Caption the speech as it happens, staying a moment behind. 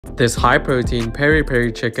This high-protein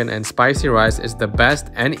peri-peri chicken and spicy rice is the best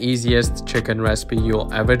and easiest chicken recipe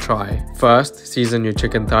you'll ever try. First, season your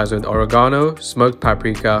chicken thighs with oregano, smoked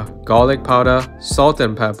paprika, garlic powder, salt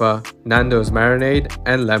and pepper, Nando's marinade,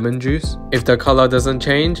 and lemon juice. If the color doesn't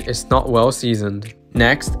change, it's not well seasoned.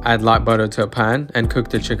 Next, add light butter to a pan and cook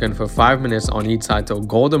the chicken for 5 minutes on each side till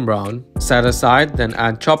golden brown. Set aside, then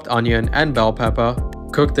add chopped onion and bell pepper.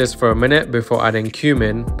 Cook this for a minute before adding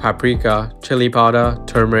cumin, paprika, chili powder,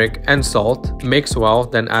 turmeric, and salt. Mix well,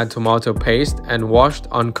 then add tomato paste and washed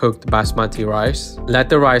uncooked basmati rice. Let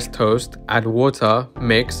the rice toast, add water,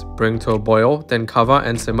 mix, bring to a boil, then cover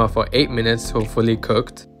and simmer for 8 minutes till fully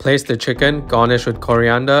cooked. Place the chicken, garnish with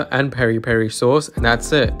coriander and peri peri sauce, and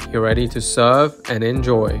that's it. You're ready to serve and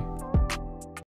enjoy.